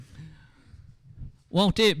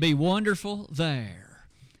Won't it be wonderful there?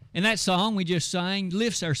 And that song we just sang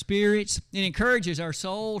lifts our spirits and encourages our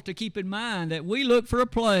soul to keep in mind that we look for a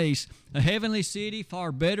place, a heavenly city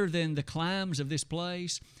far better than the climes of this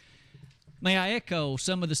place. May I echo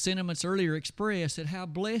some of the sentiments earlier expressed that how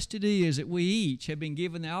blessed it is that we each have been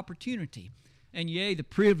given the opportunity and yea, the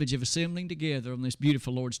privilege of assembling together on this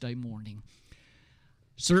beautiful Lord's Day morning.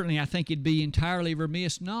 Certainly, I think it'd be entirely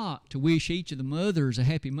remiss not to wish each of the mothers a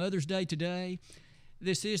happy Mother's Day today.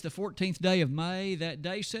 This is the 14th day of May, that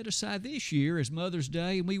day set aside this year as Mother's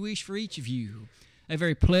Day, and we wish for each of you a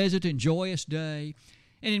very pleasant and joyous day.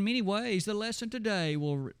 And in many ways, the lesson today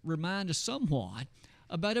will remind us somewhat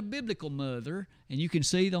about a biblical mother, and you can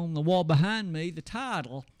see on the wall behind me, the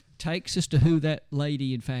title takes us to who that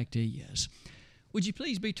lady in fact is. Would you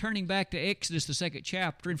please be turning back to Exodus, the 2nd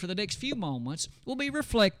chapter, and for the next few moments, we'll be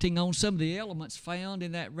reflecting on some of the elements found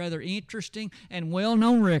in that rather interesting and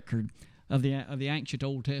well-known record of the ancient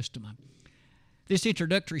Old Testament. This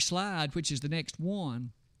introductory slide, which is the next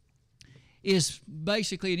one, is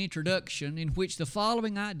basically an introduction in which the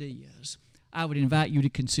following ideas I would invite you to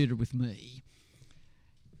consider with me.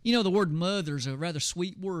 You know, the word mother is a rather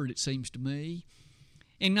sweet word, it seems to me.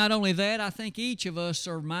 And not only that, I think each of us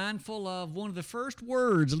are mindful of one of the first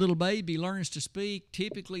words a little baby learns to speak,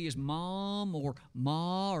 typically is mom or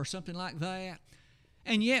ma or something like that.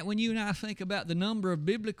 And yet, when you and I think about the number of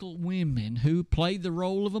biblical women who played the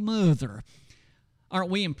role of a mother, aren't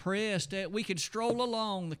we impressed that we could stroll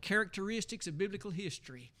along the characteristics of biblical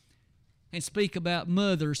history and speak about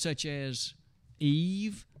mothers such as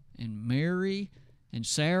Eve and Mary and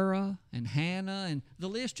Sarah and Hannah, and the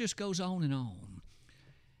list just goes on and on.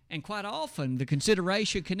 And quite often, the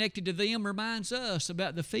consideration connected to them reminds us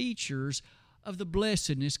about the features of the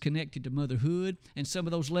blessedness connected to motherhood, and some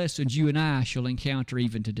of those lessons you and I shall encounter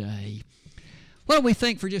even today. What do we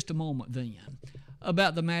think for just a moment then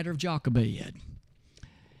about the matter of Jochebed?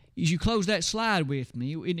 As you close that slide with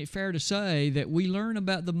me, isn't it fair to say that we learn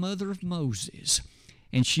about the mother of Moses,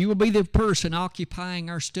 and she will be the person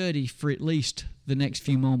occupying our study for at least the next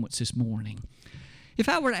few moments this morning. If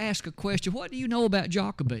I were to ask a question, what do you know about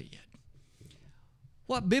Jochebed?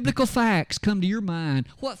 What biblical facts come to your mind?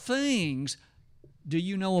 What things do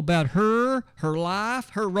you know about her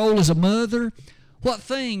life, her role as a mother? What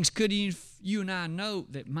things could you and I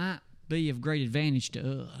note that might be of great advantage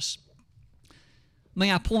to us?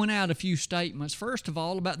 May I point out a few statements, first of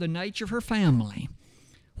all, about the nature of her family.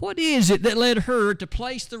 What is it that led her to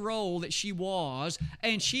place the role that she was,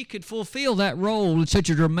 and she could fulfill that role in such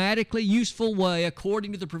a dramatically useful way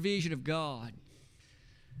according to the provision of God?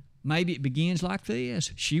 Maybe it begins like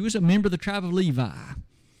this. She was a member of the tribe of Levi.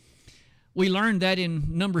 We learned that in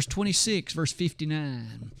Numbers 26, verse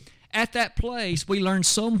 59. At that place, we learned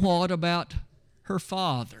somewhat about her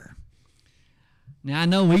father. Now, I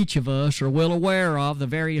know each of us are well aware of the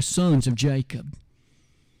various sons of Jacob.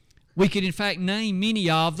 We could, in fact, name many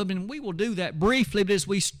of them, and we will do that briefly, but as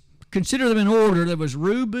we consider them in order, there was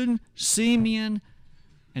Reuben, Simeon,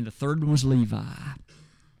 and the third one was Levi.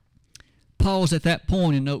 Pause at that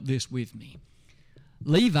point and note this with me.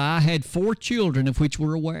 Levi had 4 children of which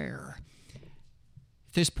we're aware.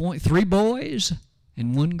 At this point, 3 boys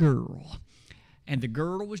and 1 girl. And the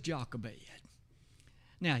girl was Jochebed.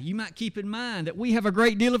 Now, you might keep in mind that we have a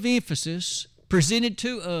great deal of emphasis presented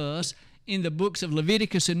to us in the books of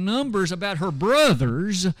Leviticus and Numbers about her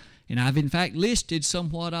brothers, and I've in fact listed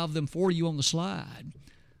somewhat of them for you on the slide.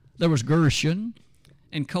 There was Gershon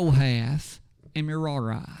and Kohath and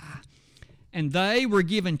Merari. And they were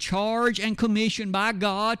given charge and commission by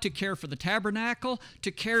God to care for the tabernacle,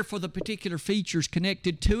 to care for the particular features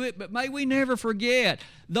connected to it. But may we never forget,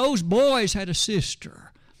 those boys had a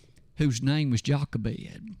sister whose name was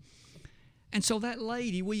Jochebed. And so that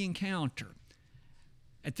lady we encounter,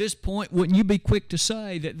 at this point, wouldn't you be quick to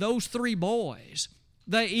say that those 3 boys,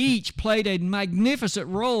 they each played a magnificent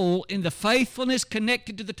role in the faithfulness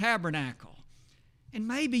connected to the tabernacle? And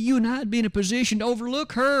maybe you and I would be in a position to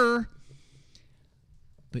overlook her.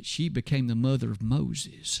 But she became the mother of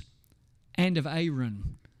Moses and of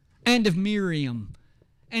Aaron and of Miriam.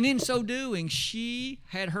 And in so doing, she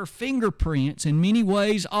had her fingerprints in many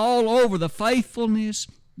ways all over the faithfulness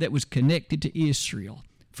that was connected to Israel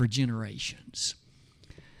for generations.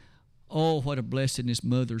 Oh, what a blessedness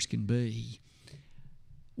mothers can be.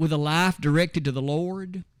 With a life directed to the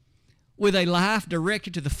Lord, with a life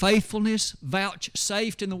directed to the faithfulness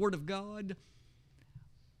vouchsafed in the Word of God,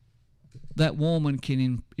 that woman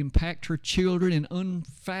can impact her children in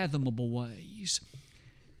unfathomable ways.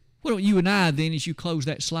 Why don't you and I then, as you close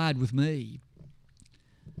that slide with me,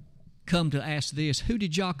 come to ask this: who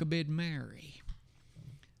did Jochebed marry?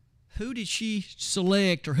 who did she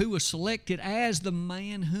select, or who was selected as the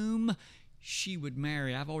man whom she would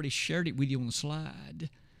marry? I've already shared it with you on the slide.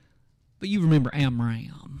 But you remember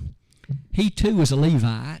Amram. He too was a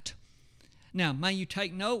Levite. Now, may you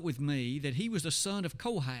take note with me that he was the son of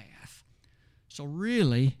Kohath. So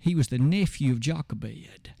really, he was the nephew of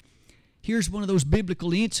Jochebed. Here's one of those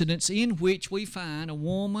biblical incidents in which we find a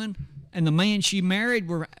woman and the man she married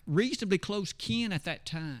were reasonably close kin at that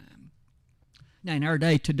time. Now, in our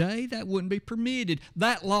day today, that wouldn't be permitted.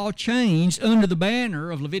 That law changed under the banner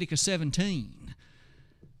of Leviticus 17.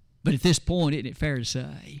 But at this point, isn't it fair to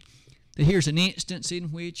say that here's an instance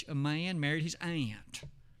in which a man married his aunt?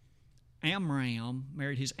 Amram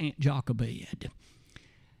married his aunt Jochebed.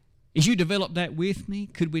 As you develop that with me,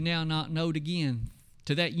 could we now not note again,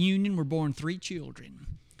 to that union were born 3 children.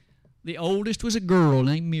 The oldest was a girl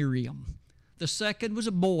named Miriam. The second was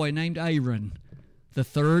a boy named Aaron. The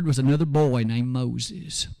third was another boy named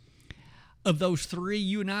Moses. Of those 3,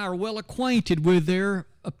 you and I are well acquainted with their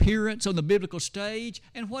appearance on the biblical stage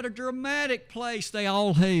and what a dramatic place they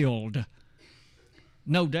all held.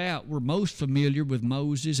 No doubt we're most familiar with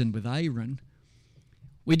Moses and with Aaron.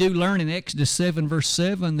 We do learn in Exodus 7, verse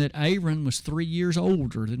 7, that Aaron was 3 years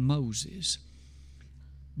older than Moses.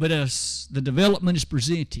 But as the development is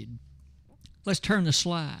presented, let's turn the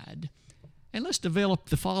slide and let's develop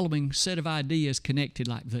the following set of ideas connected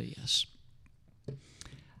like this.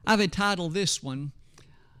 I've entitled this one,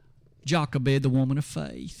 Jochebed, the Woman of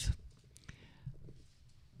Faith.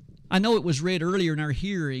 I know it was read earlier in our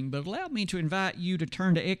hearing, but allow me to invite you to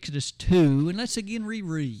turn to Exodus 2 and let's again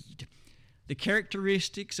reread the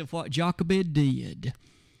characteristics of what Jochebed did.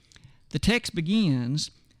 The text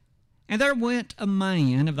begins, "And there went a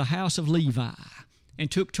man of the house of Levi, and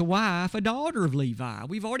took to wife a daughter of Levi."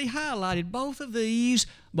 We've already highlighted both of these.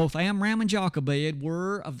 Both Amram and Jochebed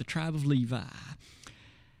were of the tribe of Levi.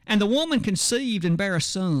 "And the woman conceived and bare a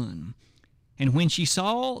son. And when she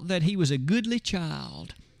saw that he was a goodly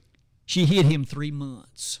child, she hid him 3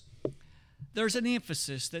 months." There's an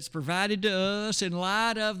emphasis that's provided to us in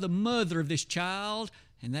light of the mother of this child.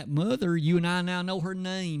 And that mother, you and I now know her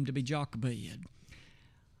name to be Jochebed.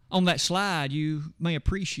 On that slide, you may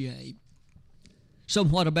appreciate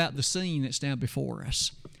somewhat about the scene that's now before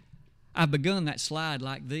us. I've begun that slide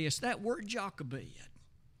like this. That word Jochebed,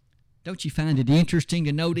 don't you find it interesting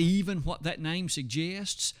to note even what that name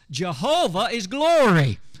suggests? Jehovah is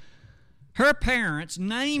glory. Her parents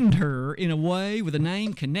named her in a way with a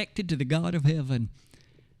name connected to the God of heaven.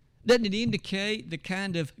 Doesn't it indicate the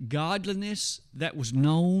kind of godliness that was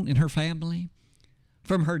known in her family?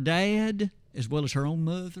 From her dad as well as her own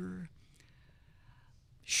mother.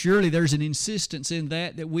 Surely there's an insistence in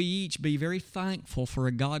that we each be very thankful for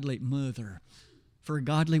a godly mother, for a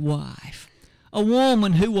godly wife, a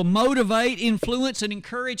woman who will motivate, influence, and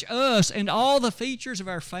encourage us and all the features of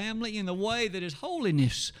our family in the way that is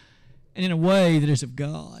holiness and in a way that is of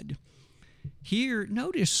God. Here,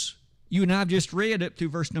 notice, you and I have just read up through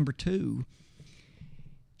verse number 2.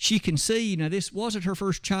 She conceived. Now, this wasn't her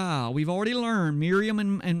first child. We've already learned Miriam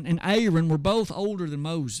and Aaron were both older than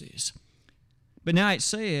Moses. But now it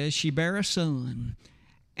says she bare a son,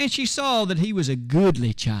 and she saw that he was a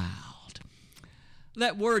goodly child.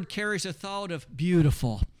 That word carries a thought of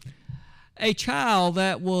beautiful, a child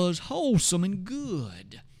that was wholesome and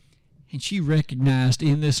good. And she recognized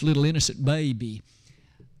in this little innocent baby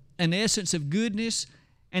an essence of goodness.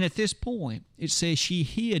 And at this point, it says she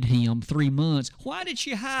hid him 3 months. Why did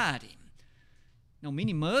she hide him? Now,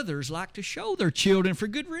 many mothers like to show their children for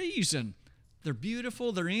good reason. They're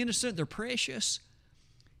beautiful, they're innocent, they're precious.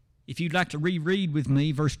 If you'd like to reread with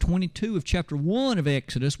me verse 22 of chapter 1 of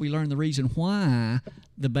Exodus, we learn the reason why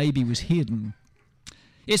the baby was hidden.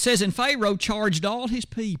 It says, "And Pharaoh charged all his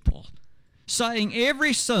people, saying,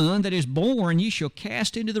 Every son that is born ye shall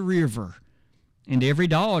cast into the river, and every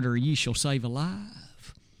daughter ye shall save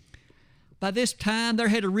alive." By this time there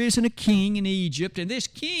had arisen a king in Egypt, and this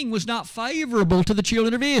king was not favorable to the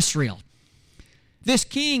children of Israel. This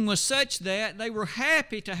king was such that they were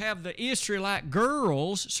happy to have the Israelite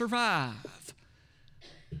girls survive.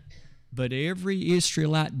 But every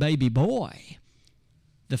Israelite baby boy,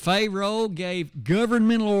 the Pharaoh gave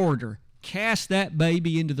governmental order, cast that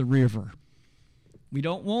baby into the river. We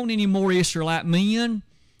don't want any more Israelite men.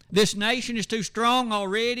 This nation is too strong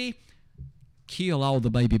already. Kill all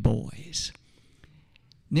the baby boys.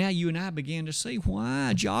 Now you and I began to see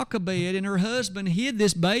why Jochebed and her husband hid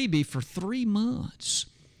this baby for 3 months.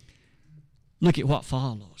 Look at what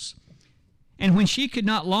follows. "And when she could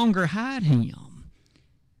not longer hide him,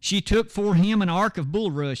 she took for him an ark of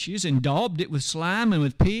bulrushes and daubed it with slime and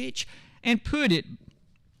with pitch and put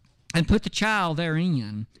the child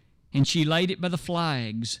therein. and she laid it by the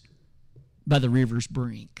flags by the river's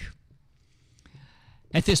brink.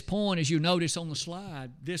 At this point, as you notice on the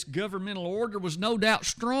slide, this governmental order was no doubt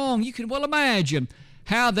strong. You can well imagine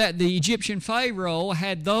how that the Egyptian Pharaoh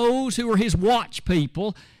had those who were his watch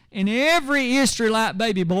people, and every Israelite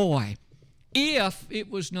baby boy, if it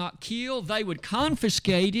was not killed, they would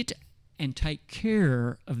confiscate it and take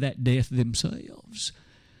care of that death themselves.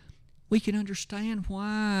 We can understand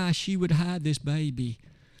why she would hide this baby.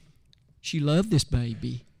 She loved this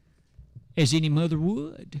baby as any mother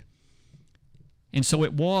would. And so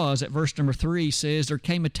it was, at verse number 3 says, there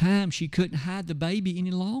came a time she couldn't hide the baby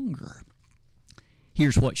any longer.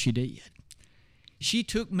 Here's what she did. She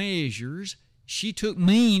took measures, she took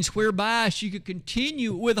means whereby she could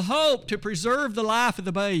continue with hope to preserve the life of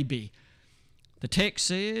the baby. The text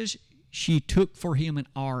says she took for him an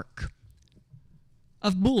ark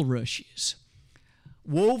of bulrushes,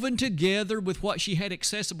 woven together with what she had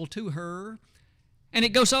accessible to her. And it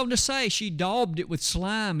goes on to say she daubed it with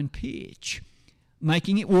slime and pitch,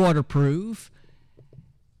 making it waterproof.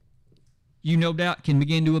 You no doubt can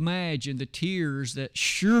begin to imagine the tears that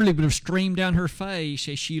surely would have streamed down her face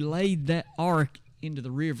as she laid that ark into the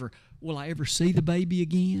river. Will I ever see the baby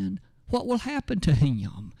again? What will happen to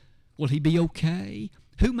him? Will he be okay?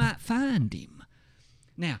 Who might find him?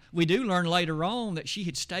 Now, we do learn later on that she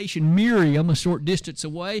had stationed Miriam a short distance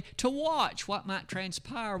away to watch what might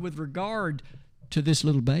transpire with regard to this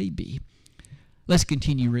little baby. Let's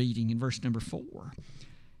continue reading in verse number 4.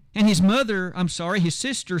 And his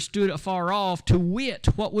sister stood afar off to wit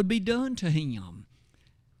what would be done to him.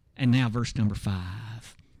 And now verse number 5.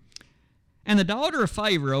 And the daughter of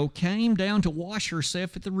Pharaoh came down to wash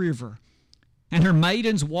herself at the river. And her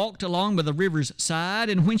maidens walked along by the river's side,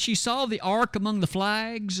 and when she saw the ark among the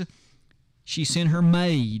flags, she sent her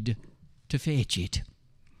maid to fetch it.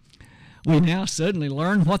 We now suddenly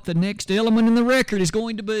learn what the next element in the record is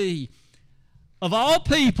going to be. Of all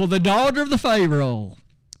people, the daughter of the Pharaoh,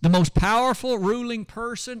 the most powerful ruling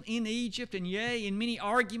person in Egypt, and yea, in many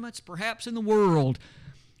arguments, perhaps in the world,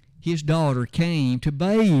 his daughter came to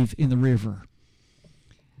bathe in the river.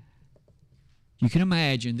 You can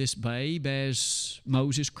imagine this babe as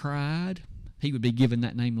Moses cried. He would be given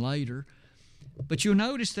that name later. But you'll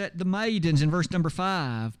notice that the maidens in verse number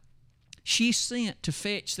 5, she sent to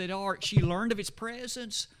fetch that ark. She learned of its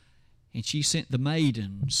presence, and she sent the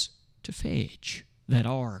maidens to fetch that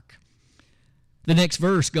ark. The next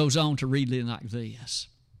verse goes on to read like this.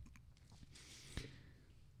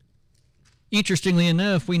 Interestingly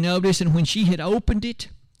enough, we notice, and when she had opened it,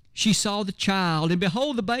 she saw the child, and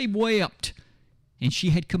behold, the babe wept. And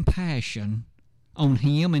she had compassion on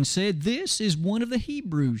him and said, "This is one of the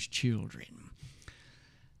Hebrews' children."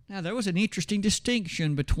 Now, there was an interesting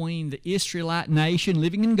distinction between the Israelite nation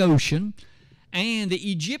living in Goshen and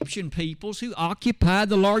the Egyptian peoples who occupied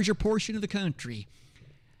the larger portion of the country.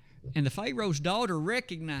 And the Pharaoh's daughter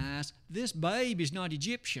recognized this babe is not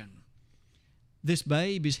Egyptian. This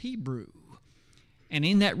babe is Hebrew. And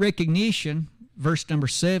in that recognition, verse number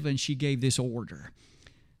 7, she gave this order.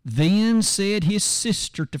 Then said his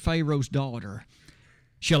sister to Pharaoh's daughter,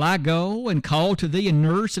 "Shall I go and call to thee a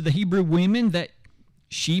nurse of the Hebrew women, that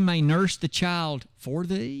she may nurse the child for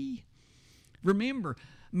thee?" Remember,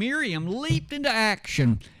 Miriam leaped into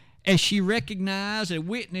action as she recognized and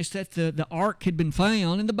witnessed that the ark had been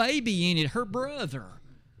found and the baby in it, her brother.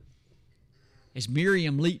 As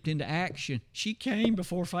Miriam leaped into action, she came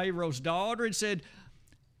before Pharaoh's daughter and said,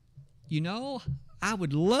 I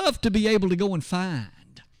would love to be able to go and find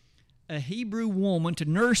a Hebrew woman to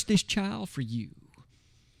nurse this child for you.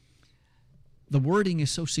 The wording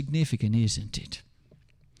is so significant, isn't it?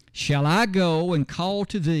 Shall I go and call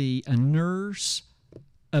to thee a nurse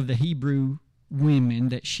of the Hebrew women,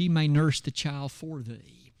 that she may nurse the child for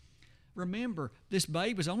thee? Remember, this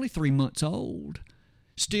babe was only 3 months old,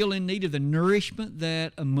 still in need of the nourishment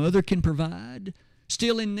that a mother can provide,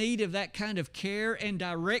 still in need of that kind of care and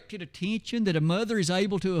directed attention that a mother is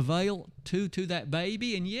able to avail to that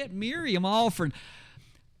baby. And yet Miriam offered,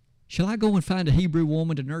 "Shall I go and find a Hebrew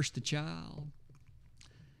woman to nurse the child?"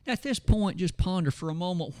 At this point, just ponder for a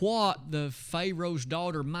moment what the Pharaoh's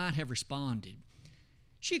daughter might have responded.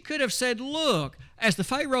 She could have said, "Look, as the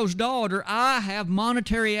Pharaoh's daughter, I have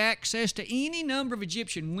monetary access to any number of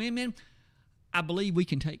Egyptian women. I believe we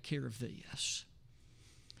can take care of this."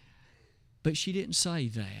 But she didn't say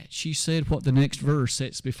that. She said what the next verse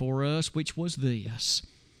sets before us, which was this.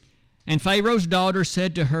 And Pharaoh's daughter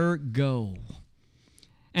said to her, "Go."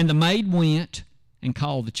 And the maid went and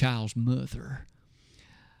called the child's mother.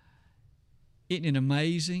 Isn't it an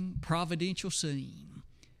amazing providential scene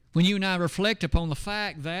When you and I reflect upon the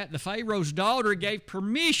fact that the Pharaoh's daughter gave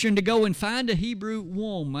permission to go and find a Hebrew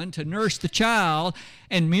woman to nurse the child,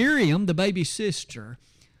 and Miriam, the baby's sister,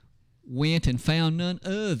 went and found none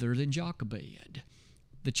other than Jochebed,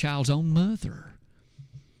 the child's own mother.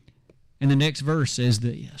 And the next verse says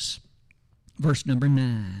this, verse number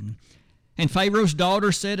 9. And Pharaoh's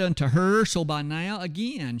daughter said unto her, so by now,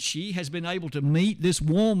 again, she has been able to meet this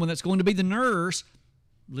woman that's going to be the nurse.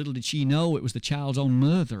 Little did she know it was the child's own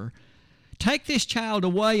mother. Take this child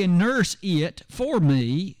away and nurse it for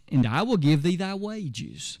me, and I will give thee thy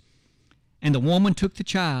wages. And the woman took the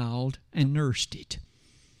child and nursed it.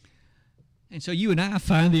 And so you and I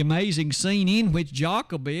find the amazing scene in which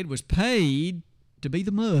Jochebed was paid to be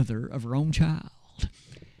the mother of her own child.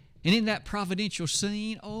 And in that providential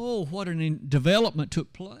scene, oh, what a development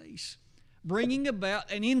took place, bringing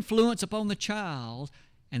about an influence upon the child.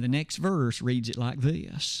 And the next verse reads it like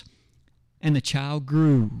this. And the child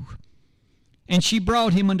grew, and she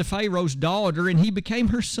brought him unto Pharaoh's daughter, and he became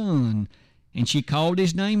her son. And she called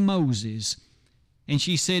his name Moses. And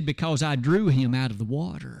she said, because I drew him out of the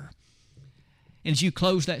water. And as you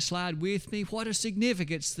close that slide with me, what a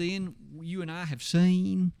significance then you and I have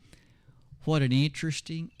seen. What an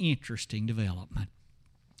interesting development.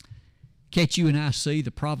 Can't you and I see the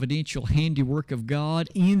providential handiwork of God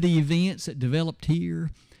in the events that developed here?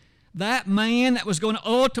 That man that was going to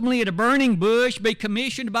ultimately at a burning bush be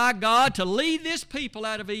commissioned by God to lead this people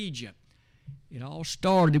out of Egypt. It all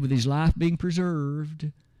started with his life being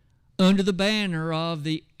preserved under the banner of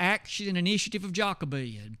the action and initiative of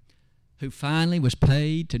Jochebed, who finally was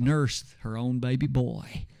paid to nurse her own baby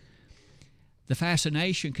boy. The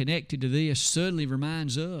fascination connected to this suddenly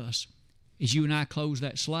reminds us, as you and I close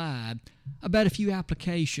that slide, about a few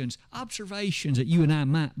applications, observations that you and I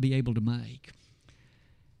might be able to make.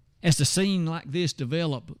 As the scene like this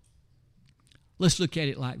developed, let's look at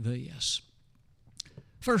it like this.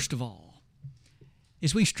 First of all,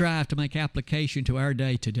 as we strive to make application to our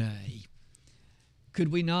day today, could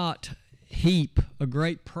we not heap a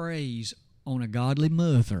great praise on a godly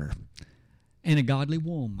mother and a godly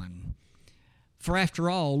woman? For after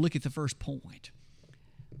all, look at the first point.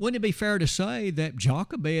 Wouldn't it be fair to say that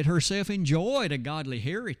Jochebed herself enjoyed a godly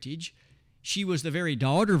heritage? She was the very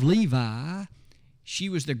daughter of Levi. She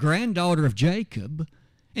was the granddaughter of Jacob.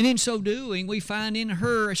 And in so doing, we find in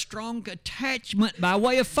her a strong attachment by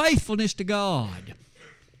way of faithfulness to God.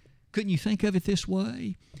 Couldn't you think of it this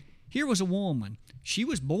way? Here was a woman. She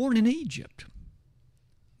was born in Egypt.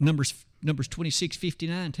 Numbers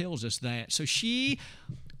 26:59 tells us that. So she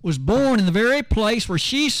was born in the very place where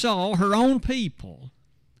she saw her own people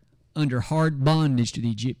under hard bondage to the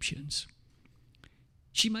Egyptians.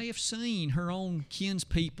 She may have seen her own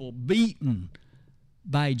kinspeople beaten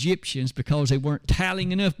by Egyptians because they weren't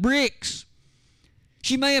tallying enough bricks.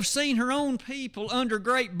 She may have seen her own people under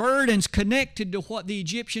great burdens connected to what the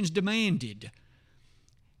Egyptians demanded.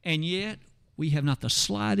 And yet, we have not the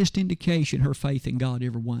slightest indication her faith in God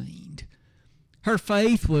ever waned. Her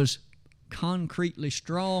faith was concretely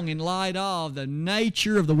strong in light of the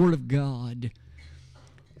nature of the Word of God.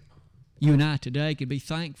 You and I today can be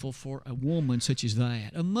thankful for a woman such as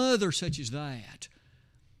that, a mother such as that,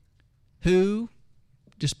 who,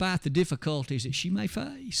 despite the difficulties that she may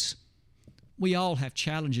face, we all have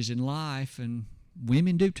challenges in life, and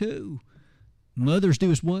women do too. Mothers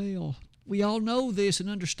do as well. We all know this and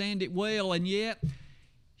understand it well, and yet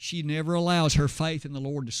she never allows her faith in the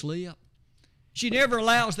Lord to slip. She never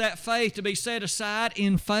allows that faith to be set aside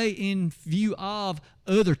in view of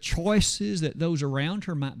other choices that those around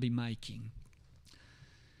her might be making.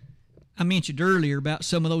 I mentioned earlier about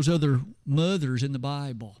some of those other mothers in the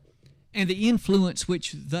Bible and the influence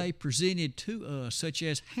which they presented to us, such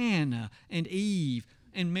as Hannah and Eve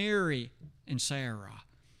and Mary and Sarah.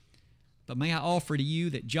 But may I offer to you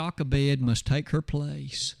that Jochebed must take her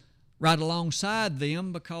place right alongside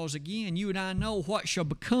them, because again, you and I know what shall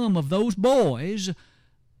become of those boys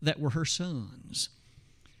that were her sons.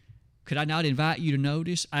 Could I not invite you to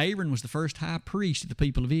notice Aaron was the first high priest of the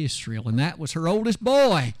people of Israel, and that was her oldest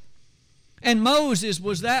boy. And Moses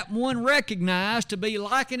was that one recognized to be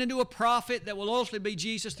likened unto a prophet that will ultimately be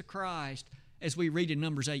Jesus the Christ, as we read in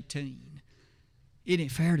Numbers 18. Isn't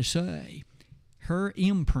it fair to say her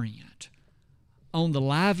imprint on the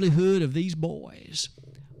livelihood of these boys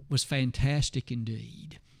was fantastic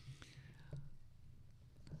indeed?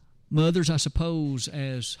 Mothers, I suppose,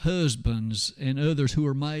 as husbands and others who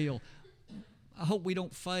are male, I hope we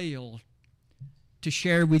don't fail to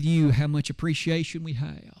share with you how much appreciation we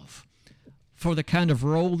have for the kind of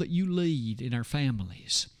role that you lead in our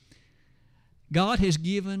families. God has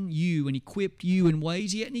given you and equipped you in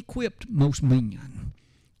ways He hadn't equipped most men.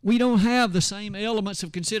 We don't have the same elements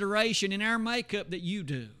of consideration in our makeup that you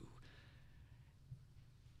do.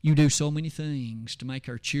 You do so many things to make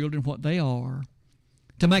our children what they are,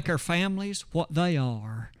 to make our families what they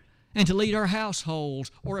are, and to lead our households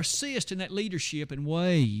or assist in that leadership in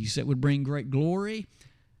ways that would bring great glory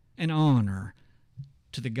and honor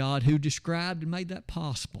to the God who described and made that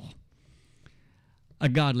possible. A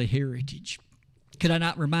godly heritage. Could I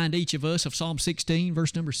not remind each of us of Psalm 16,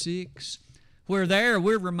 verse number 6? Where there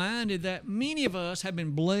we're reminded that many of us have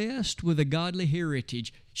been blessed with a godly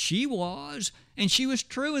heritage. She was, and she was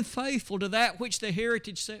true and faithful to that which the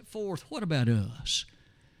heritage set forth. What about us?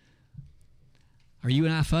 Are you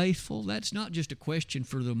and I faithful? That's not just a question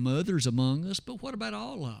for the mothers among us, but what about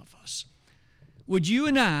all of us? Would you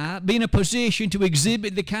and I be in a position to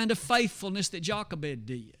exhibit the kind of faithfulness that Jochebed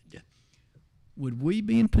did? Would we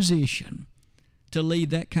be in position to lead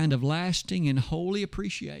that kind of lasting and holy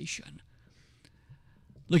appreciation?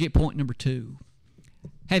 Look at point number 2.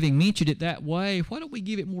 Having mentioned it that way, why don't we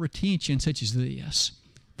give it more attention such as this?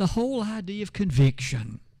 The whole idea of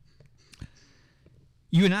conviction.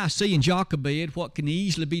 You and I see in Jochebed what can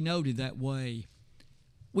easily be noted that way.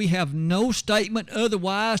 We have no statement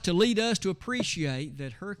otherwise to lead us to appreciate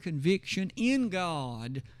that her conviction in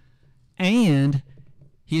God and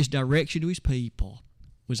His direction to His people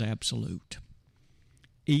was absolute.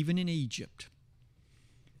 Even in Egypt.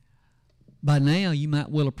 By now, you might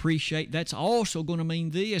well appreciate that's also going to mean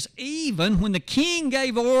this. Even when the king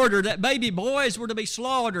gave order that baby boys were to be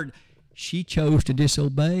slaughtered, she chose to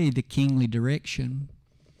disobey the kingly direction.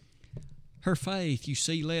 Her faith, you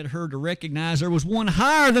see, led her to recognize there was one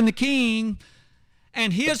higher than the king,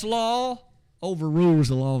 and his law overrules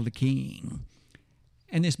the law of the king.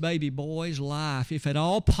 And this baby boy's life, if at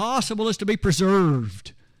all possible, is to be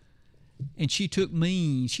preserved. And she took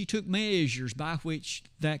measures by which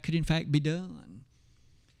that could in fact be done.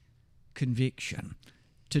 Conviction.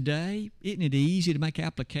 Today, isn't it easy to make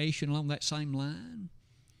application along that same line?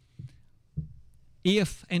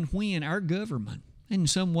 If and when our government, in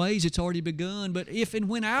some ways it's already begun, but if and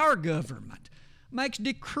when our government makes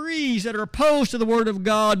decrees that are opposed to the Word of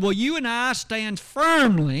God, will you and I stand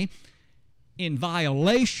firmly in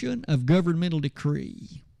violation of governmental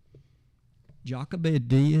decree? Jochebed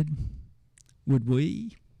did. Would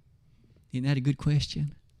we? Isn't that a good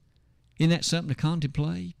question? Isn't that something to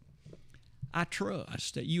contemplate? I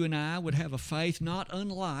trust that you and I would have a faith not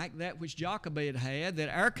unlike that which Jochebed had, that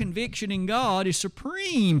our conviction in God is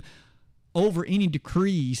supreme over any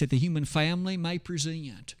decrees that the human family may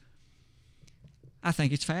present. I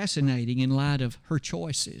think it's fascinating in light of her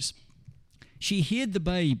choices. She hid the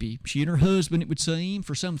baby, she and her husband, it would seem,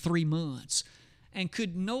 for some 3 months, and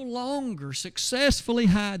could no longer successfully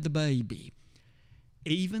hide the baby.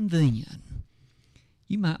 Even then,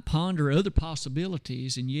 you might ponder other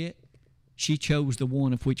possibilities, and yet she chose the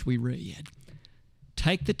one of which we read.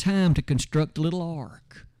 Take the time to construct a little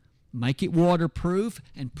ark, make it waterproof,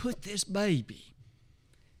 and put this baby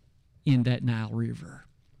in that Nile River.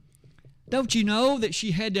 Don't you know that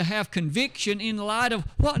she had to have conviction in light of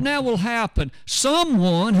what now will happen?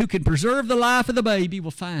 Someone who can preserve the life of the baby will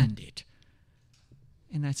find it.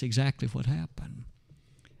 And that's exactly what happened.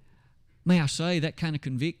 May I say, that kind of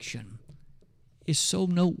conviction is so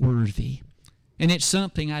noteworthy. And it's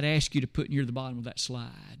something I'd ask you to put near the bottom of that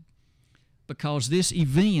slide. Because this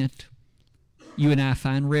event, you and I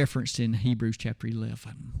find referenced in Hebrews chapter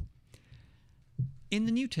 11. In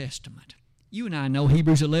the New Testament, you and I know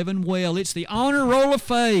Hebrews 11 well. It's the honor roll of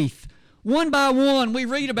faith. One by one, we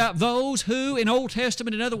read about those who, in Old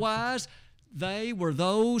Testament and otherwise, they were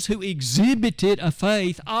those who exhibited a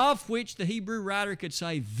faith of which the Hebrew writer could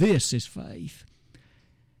say, this is faith.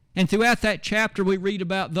 And throughout that chapter, we read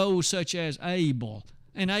about those such as Abel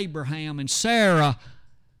and Abraham and Sarah.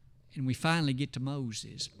 And we finally get to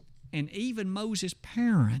Moses. And even Moses'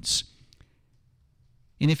 parents.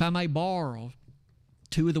 And if I may borrow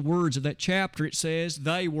 2 of the words of that chapter, it says,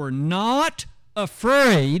 they were not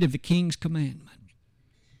afraid of the king's commandment.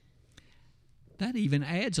 That even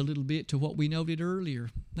adds a little bit to what we noted earlier.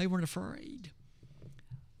 They weren't afraid.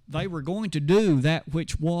 They were going to do that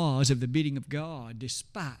which was of the bidding of God,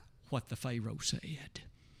 despite what the Pharaoh said.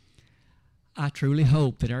 I truly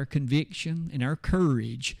hope that our conviction and our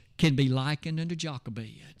courage can be likened unto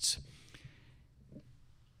Jochebed's.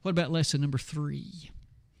 What about lesson number 3?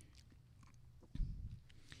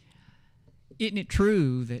 Isn't it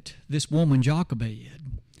true that this woman,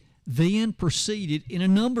 Jochebed, then proceeded in a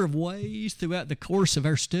number of ways throughout the course of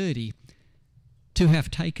our study to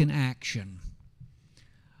have taken action?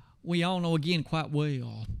 We all know again quite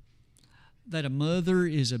well that a mother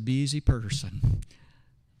is a busy person.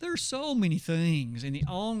 There are so many things in the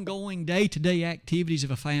ongoing day-to-day activities of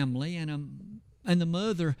a family, and the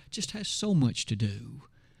mother just has so much to do.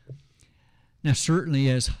 Now, certainly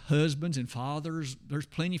as husbands and fathers, there's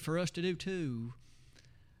plenty for us to do too.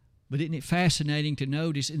 But isn't it fascinating to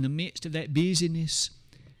notice in the midst of that busyness,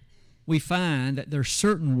 we find that there's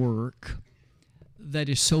certain work that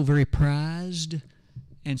is so very prized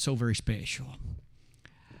and so very special.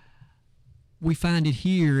 We find it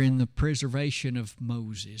here in the preservation of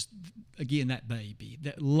Moses. Again, that baby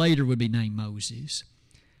that later would be named Moses.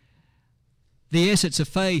 The essence of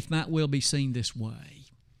faith might well be seen this way.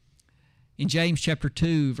 In James chapter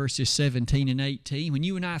 2, verses 17 and 18, when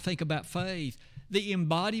you and I think about faith, the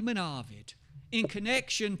embodiment of it in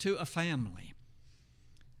connection to a family,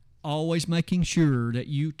 always making sure that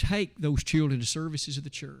you take those children to services of the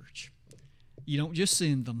church. You don't just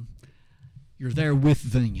send them, you're there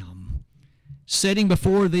with them, setting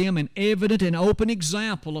before them an evident and open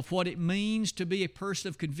example of what it means to be a person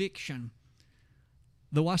of conviction.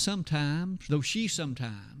 Though she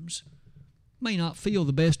sometimes may not feel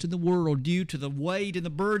the best in the world due to the weight and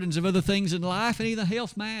the burdens of other things in life and even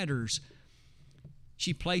health matters,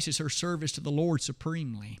 she places her service to the Lord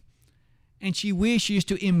supremely. And she wishes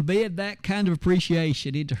to embed that kind of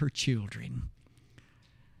appreciation into her children.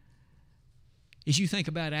 As you think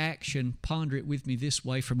about action, ponder it with me this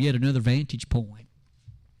way from yet another vantage point.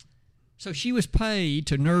 So she was paid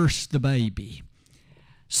to nurse the baby.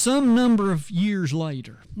 Some number of years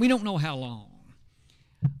later, we don't know how long,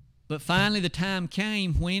 but finally the time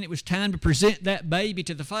came when it was time to present that baby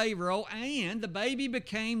to the Pharaoh, and the baby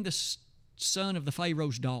became the son of the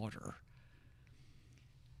Pharaoh's daughter.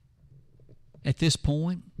 At this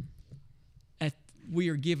point, we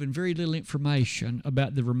are given very little information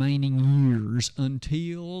about the remaining years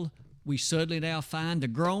until we suddenly now find the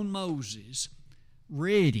grown Moses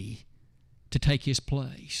ready to take his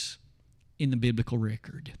place in the biblical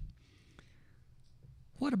record.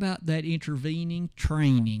 What about that intervening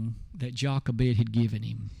training that Jochebed had given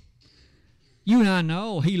him? You and I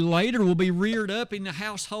know he later will be reared up in the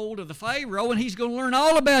household of the Pharaoh, and he's going to learn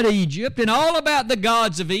all about Egypt and all about the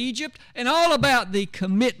gods of Egypt and all about the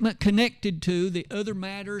commitment connected to the other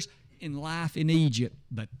matters in life in Egypt.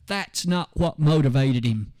 But that's not what motivated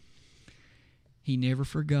him. He never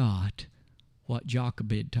forgot what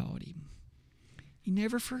Jochebed taught him. He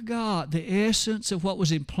never forgot the essence of what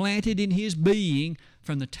was implanted in his being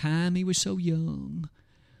from the time he was so young.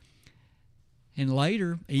 And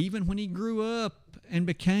later, even when he grew up and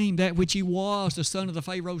became that which he was, the son of the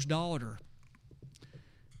Pharaoh's daughter,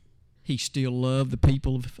 he still loved the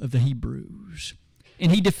people of the Hebrews.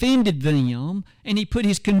 And he defended them, and he put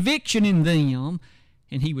his conviction in them,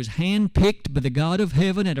 and he was handpicked by the God of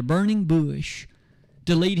heaven at a burning bush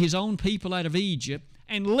to lead his own people out of Egypt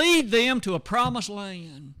and lead them to a promised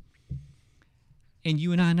land. And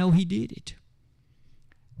you and I know he did it.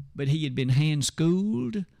 But he had been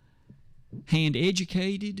hand-schooled,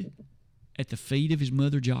 hand-educated at the feet of his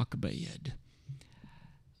mother Jochebed.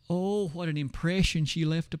 Oh, what an impression she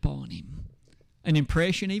left upon him. An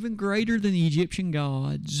impression even greater than the Egyptian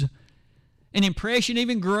gods. An impression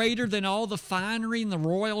even greater than all the finery and the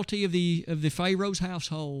royalty of the Pharaoh's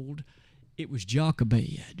household. It was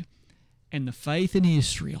Jochebed and the faith in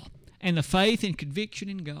Israel and the faith and conviction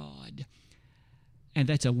in God. And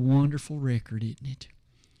that's a wonderful record, isn't it?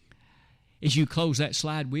 As you close that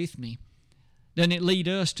slide with me, doesn't it lead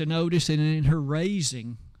us to notice that in her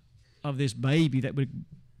raising of this baby that would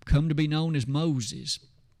come to be known as Moses,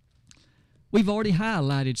 we've already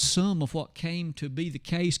highlighted some of what came to be the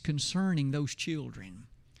case concerning those children.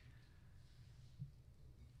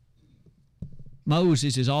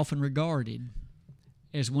 Moses is often regarded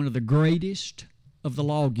as one of the greatest of the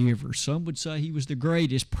lawgivers. Some would say he was the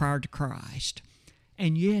greatest prior to Christ,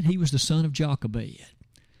 and yet he was the son of Jochebed.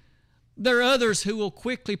 There are others who will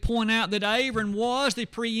quickly point out that Aaron was the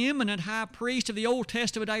preeminent high priest of the Old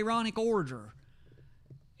Testament Aaronic order,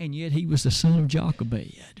 and yet he was the son of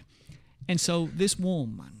Jochebed. And so this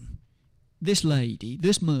woman, this lady,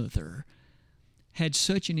 this mother, had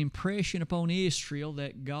such an impression upon Israel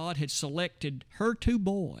that God had selected her two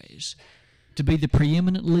boys to be the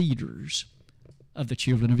preeminent leaders of the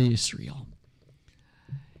children of Israel.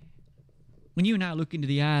 When you and I look into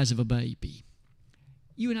the eyes of a baby,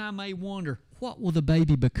 you and I may wonder, what will the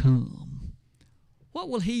baby become? What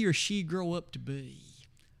will he or she grow up to be?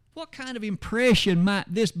 What kind of impression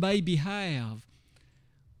might this baby have?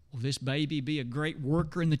 Will this baby be a great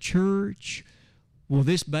worker in the church? Will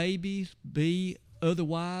this baby be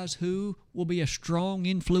otherwise who will be a strong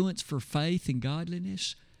influence for faith and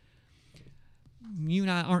godliness? You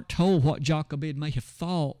and I aren't told what Jochebed may have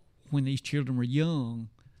thought when these children were young,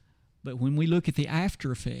 But when we look at the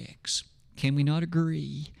after effects, can we not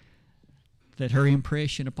agree that her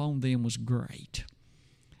impression upon them was great?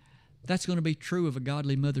 That's going to be true of a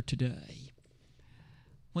godly mother today.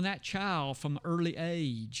 When that child from early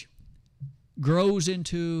age grows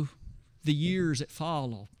into the years that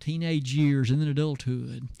follow, teenage years and then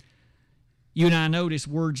adulthood, you and I notice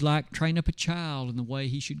words like train up a child in the way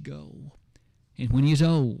he should go, and when he is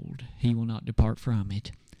old, he will not depart from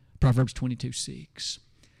it. Proverbs 22:6.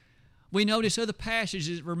 We notice other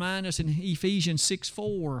passages that remind us in Ephesians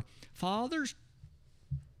 6:4, fathers,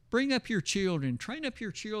 bring up your children, train up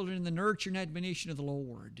your children in the nurture and admonition of the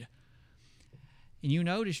Lord. And you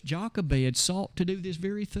notice Jochebed sought to do this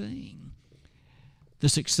very thing. The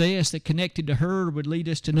success that connected to her would lead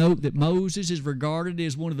us to note that Moses is regarded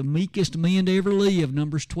as one of the meekest men to ever live,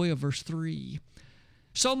 Numbers 12, verse 3.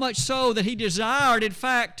 So much so that he desired, in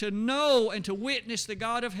fact, to know and to witness the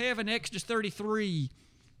God of heaven, Exodus 33.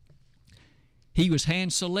 He was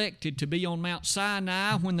hand-selected to be on Mount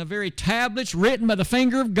Sinai when the very tablets written by the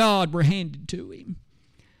finger of God were handed to him.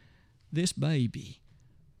 This baby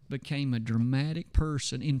became a dramatic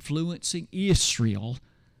person influencing Israel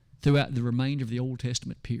throughout the remainder of the Old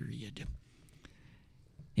Testament period.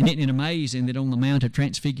 And isn't it amazing that on the Mount of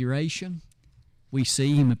Transfiguration, we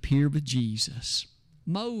see him appear with Jesus?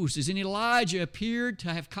 Moses and Elijah appeared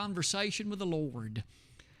to have conversation with the Lord.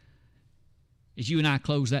 As you and I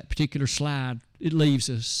close that particular slide, it leaves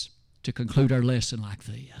us to conclude our lesson like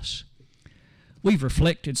this. We've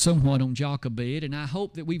reflected somewhat on Jochebed, and I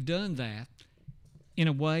hope that we've done that in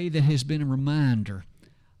a way that has been a reminder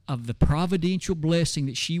of the providential blessing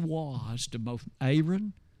that she was to both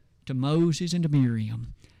Aaron, to Moses, and to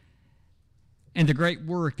Miriam, and the great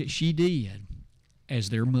work that she did as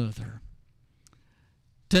their mother.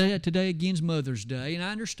 Today again's Mother's Day, and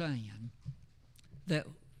I understand that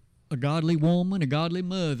a godly woman, a godly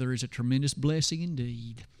mother is a tremendous blessing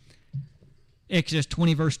indeed. Exodus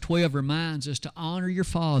 20, verse 12 reminds us to honor your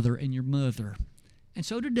father and your mother. And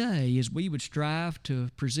so today, as we would strive to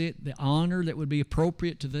present the honor that would be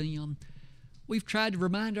appropriate to them, we've tried to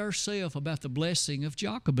remind ourselves about the blessing of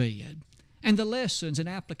Jochebed and the lessons and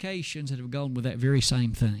applications that have gone with that very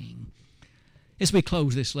same thing. As we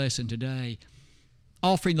close this lesson today,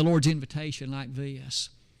 offering the Lord's invitation like this: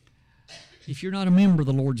 if you're not a member of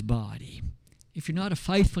the Lord's body, if you're not a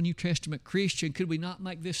faithful New Testament Christian, could we not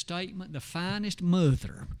make this statement? The finest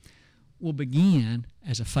mother will begin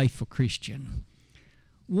as a faithful Christian.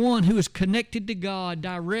 One who is connected to God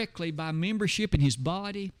directly by membership in His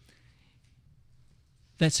body.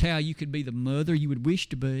 That's how you could be the mother you would wish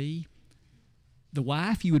to be, the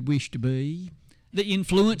wife you would wish to be, the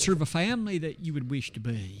influencer of a family that you would wish to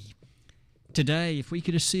be. Today, if we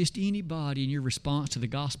could assist anybody in your response to the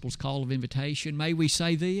gospel's call of invitation, may we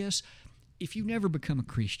say this: if you've never become a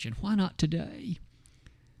Christian, why not today?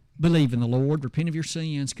 Believe in the Lord, repent of your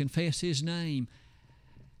sins, confess His name,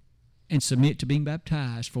 and submit to being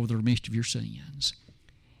baptized for the remission of your sins.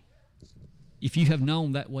 If you have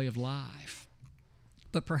known that way of life,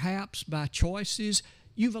 but perhaps by choices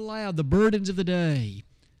you've allowed the burdens of the day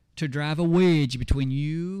to drive a wedge between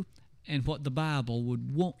you and what the Bible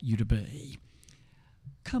would want you to be,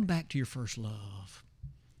 come back to your first love.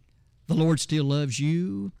 The Lord still loves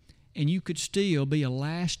you, and you could still be a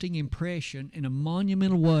lasting impression in a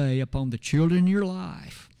monumental way upon the children in your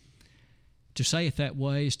life. To say it that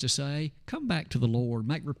way is to say, come back to the Lord,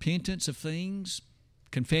 make repentance of things,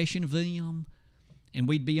 confession of them, and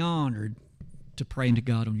we'd be honored to pray unto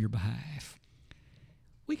God on your behalf.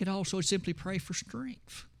 We could also simply pray for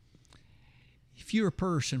strength. If you're a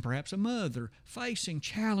person, perhaps a mother, facing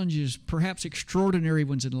challenges, perhaps extraordinary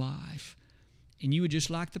ones in life, and you would just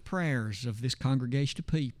like the prayers of this congregation of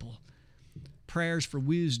people, prayers for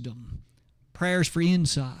wisdom, prayers for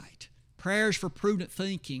insight, prayers for prudent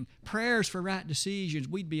thinking, prayers for right decisions,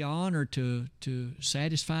 we'd be honored to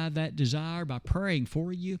satisfy that desire by praying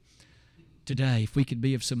for you. Today, if we could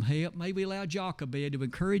be of some help, may we allow Jochebed to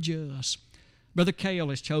encourage us. Brother Cale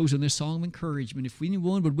has chosen this song of encouragement. If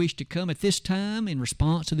anyone would wish to come at this time in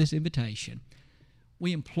response to this invitation,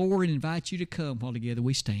 we implore and invite you to come while together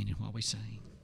we stand and while we sing.